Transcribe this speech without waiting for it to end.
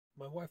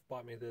My wife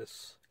bought me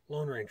this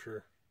Lone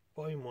Ranger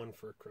Volume 1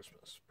 for a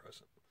Christmas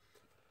present.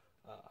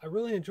 I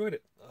really enjoyed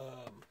it.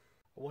 I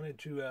wanted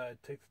to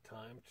take the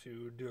time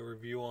to do a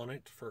review on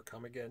it for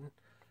Come Again,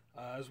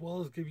 as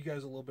well as give you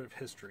guys a little bit of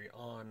history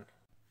on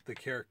the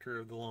character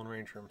of the Lone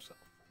Ranger himself.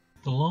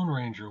 The Lone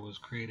Ranger was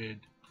created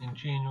in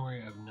January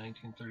of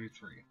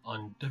 1933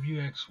 on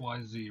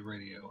WXYZ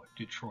Radio,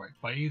 Detroit,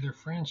 by either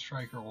Fran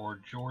Stryker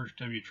or George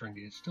W.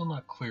 Trinity. It's still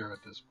not clear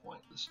at this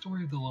point. The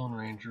story of the Lone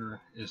Ranger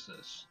is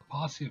this. A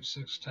posse of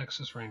 6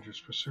 Texas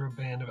Rangers pursue a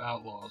band of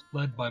outlaws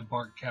led by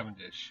Bart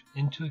Cavendish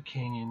into a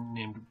canyon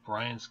named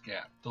Bryant's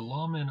Gap. The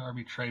lawmen are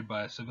betrayed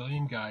by a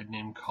civilian guide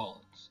named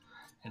Collins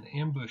and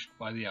ambushed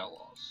by the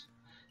outlaws.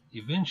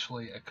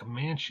 Eventually, a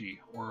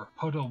Comanche or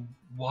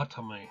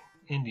Potawatomi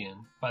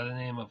Indian by the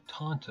name of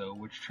Tonto,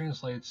 which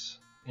translates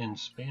in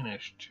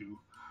Spanish to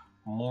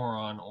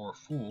moron or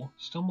fool,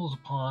 stumbles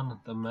upon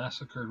the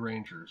massacred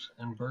Rangers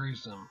and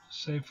buries them,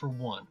 save for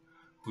one,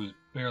 who is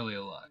barely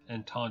alive,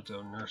 and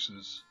Tonto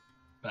nurses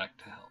back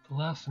to health. The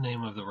last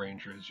name of the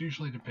Ranger is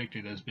usually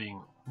depicted as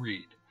being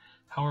Reid.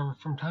 However,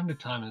 from time to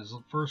time his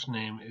first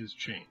name is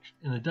changed.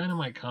 In the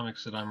Dynamite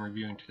Comics that I'm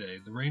reviewing today,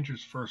 the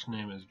Ranger's first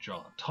name is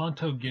John.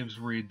 Tonto gives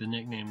Reid the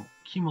nickname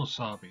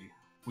Kimosabe,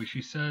 which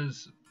he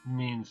says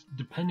means,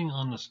 depending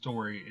on the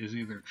story, is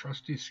either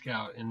trusty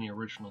scout in the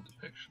original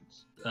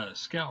depictions.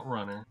 Scout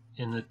runner.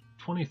 In the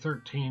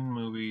 2013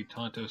 movie,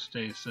 Tonto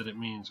states that it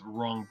means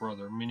wrong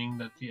brother, meaning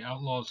that the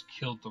outlaws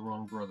killed the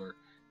wrong brother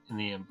in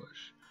the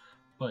ambush.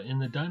 But in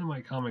the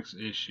Dynamite Comics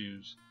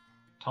issues,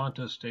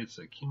 Tonto states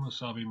that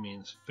Kimosabe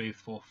means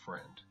faithful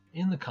friend.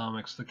 In the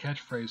comics, the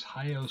catchphrase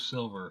 "Hi-Yo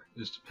Silver"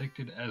 is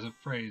depicted as a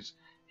phrase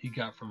he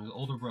got from his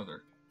older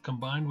brother,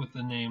 combined with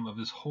the name of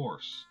his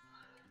horse.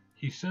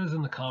 He says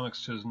in the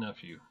comics to his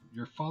nephew,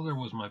 "Your father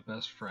was my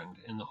best friend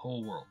in the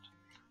whole world.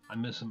 I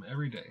miss him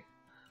every day.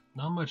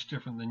 Not much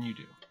different than you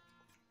do.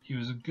 He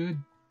was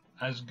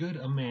as good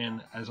a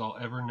man as I'll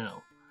ever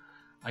know.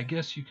 I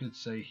guess you could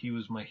say he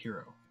was my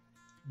hero.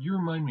 You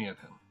remind me of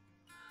him.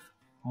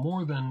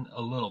 More than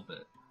a little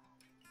bit.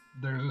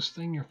 There's this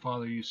thing your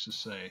father used to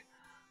say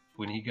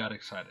when he got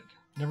excited.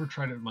 Never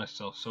tried it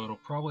myself, so it'll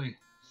probably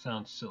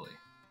sound silly."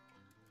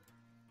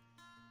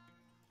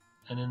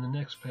 And in the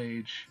next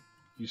page,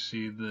 you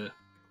see the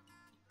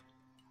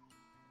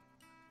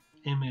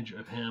image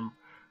of him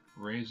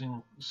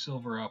raising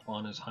Silver up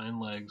on his hind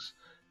legs,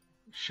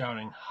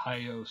 shouting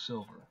 "Hi-Yo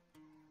Silver."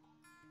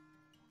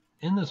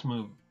 In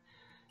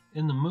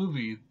the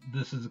movie,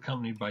 this is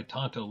accompanied by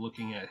Tonto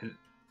looking at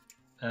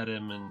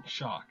him in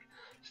shock,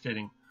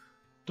 stating,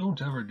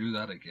 "Don't ever do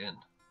that again."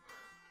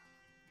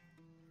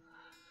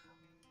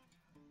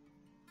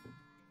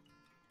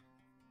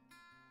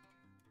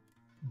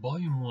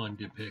 Volume 1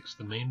 depicts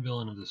the main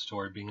villain of the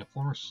story being a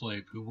former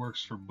slave who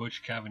works for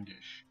Butch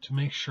Cavendish to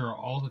make sure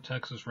all the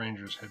Texas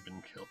Rangers had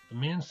been killed. The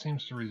man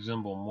seems to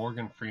resemble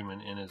Morgan Freeman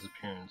in his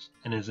appearance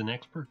and is an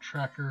expert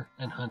tracker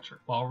and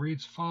hunter, while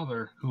Reid's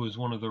father, who is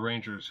one of the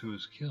Rangers who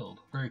is killed,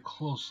 very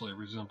closely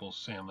resembles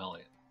Sam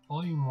Elliott.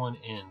 Volume 1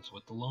 ends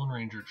with the Lone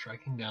Ranger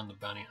tracking down the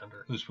bounty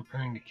hunter who is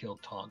preparing to kill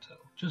Tonto.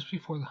 Just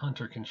before the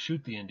hunter can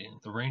shoot the Indian,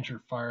 the Ranger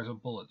fires a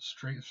bullet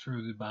straight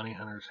through the bounty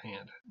hunter's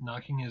hand,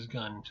 knocking his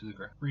gun to the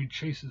ground. Reid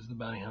chases the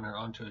bounty hunter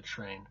onto a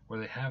train, where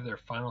they have their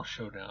final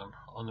showdown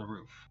on the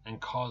roof, and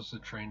cause the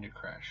train to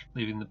crash,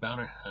 leaving the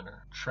bounty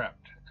hunter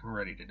trapped and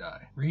ready to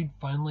die. Reid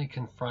finally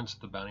confronts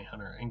the bounty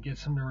hunter and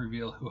gets him to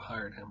reveal who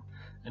hired him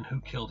and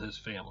who killed his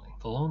family.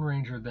 The Lone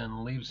Ranger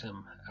then leaves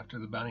him after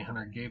the bounty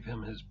hunter gave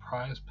him his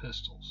prized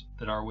pistols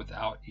that are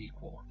without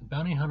equal. The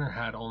bounty hunter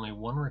had only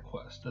one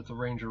request, that the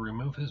Ranger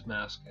remove his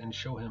mask and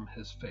show him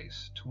his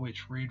face, to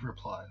which Reid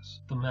replies,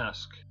 "The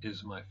mask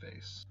is my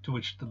face," to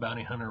which the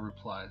bounty hunter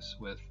replies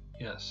with,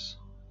 "Yes,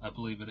 I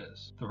believe it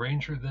is." The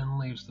Ranger then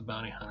leaves the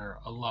bounty hunter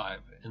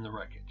alive in the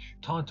wreckage.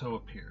 Tonto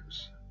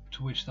appears,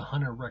 to which the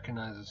hunter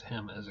recognizes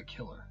him as a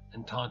killer,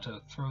 and Tonto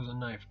throws a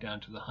knife down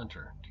to the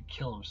hunter to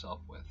kill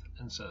himself with,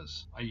 and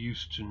says, "I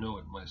used to know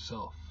it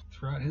myself."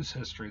 Throughout his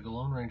history, the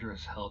Lone Ranger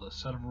has held a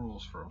set of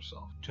rules for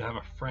himself. To have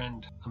a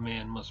friend, a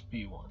man must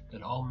be one.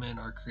 That all men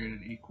are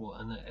created equal,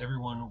 and that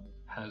everyone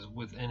has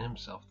within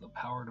himself the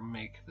power to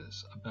make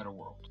this a better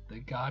world.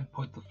 That God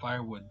put the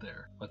firewood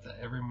there, but that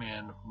every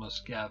man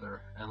must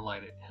gather and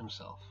light it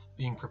himself,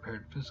 being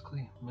prepared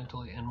physically,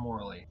 mentally, and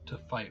morally to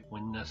fight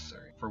when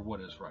necessary for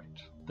what is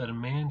right. That a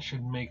man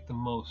should make the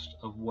most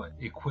of what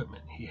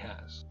equipment he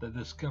has. That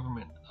this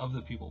government of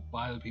the people,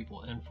 by the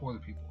people, and for the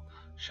people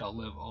shall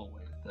live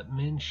always. That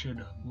men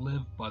should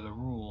live by the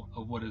rule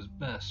of what is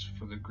best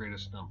for the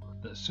greatest number.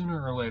 That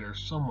sooner or later,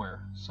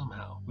 somewhere,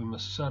 somehow, we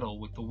must settle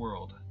with the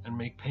world and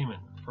make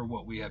payment for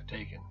what we have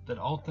taken. That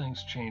all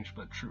things change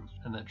but truth,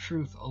 and that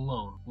truth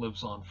alone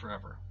lives on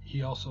forever.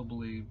 He also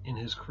believed in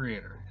his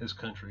creator, his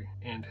country,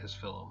 and his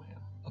fellow man.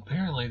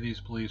 Apparently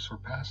these beliefs were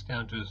passed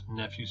down to his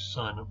nephew's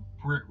son,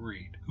 Brett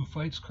Reid, who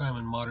fights crime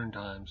in modern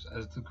times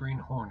as the Green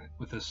Hornet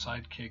with his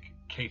sidekick,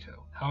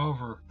 Kato.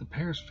 However, the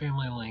pair's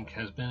family link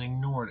has been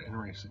ignored in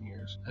recent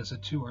years, as the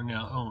two are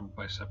now owned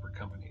by separate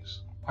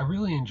companies. I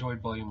really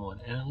enjoyed Volume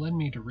 1, and it led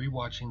me to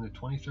rewatching the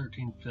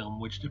 2013 film,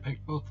 which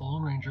depicts both the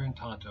Lone Ranger and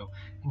Tonto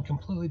in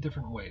completely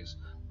different ways,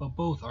 but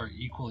both are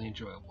equally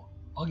enjoyable.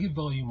 I'll give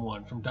Volume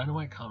 1 from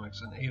Dynamite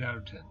Comics an 8 out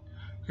of 10.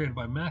 Created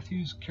by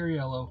Mathews,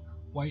 Cariello,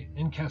 White,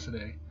 and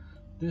Cassaday,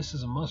 this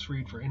is a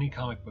must-read for any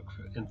comic book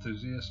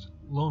enthusiast,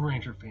 Lone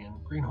Ranger fan,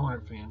 Green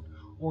Hornet fan,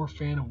 or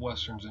fan of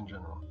westerns in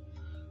general.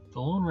 The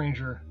Lone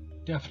Ranger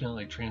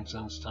definitely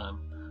transcends time,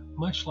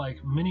 much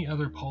like many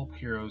other pulp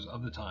heroes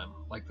of the time,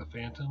 like the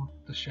Phantom,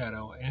 the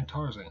Shadow, and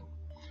Tarzan.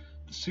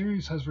 The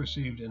series has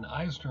received an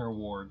Eisner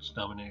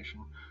Award-nomination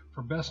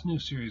for Best New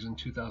Series in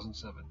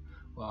 2007,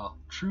 while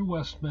True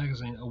West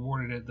magazine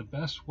awarded it the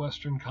Best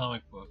Western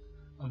Comic Book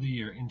of the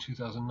Year in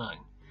 2009.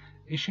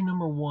 Issue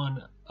number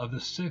 1 of the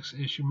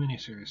 6-issue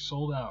miniseries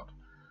sold out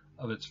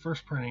of its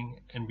first printing,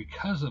 and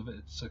because of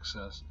its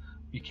success,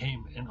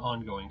 became an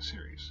ongoing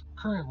series.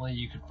 Currently,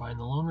 you can find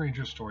the Lone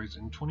Ranger stories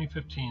in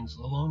 2015's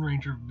The Lone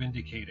Ranger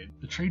Vindicated,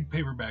 the trade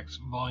paperbacks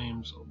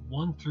volumes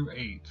 1 through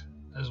 8,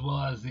 as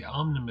well as the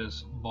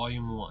Omnibus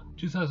Volume 1,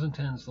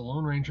 2010's The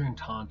Lone Ranger and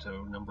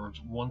Tonto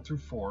numbers 1 through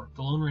 4,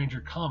 The Lone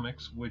Ranger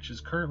Comics, which is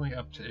currently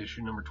up to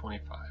issue number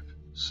 25,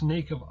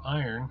 Snake of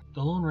Iron,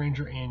 The Lone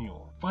Ranger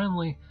Annual,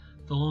 finally,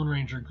 the Lone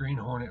Ranger Green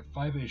Hornet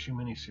 5-issue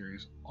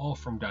miniseries, all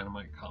from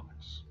Dynamite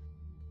Comics.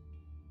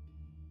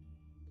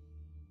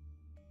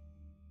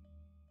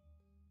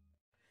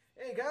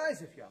 Hey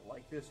guys, if you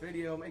like this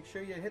video, make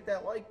sure you hit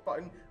that like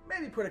button,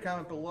 maybe put a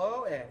comment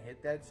below, and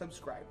hit that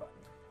subscribe button.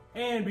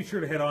 And be sure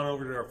to head on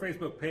over to our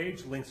Facebook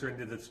page. Links are in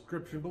the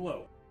description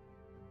below.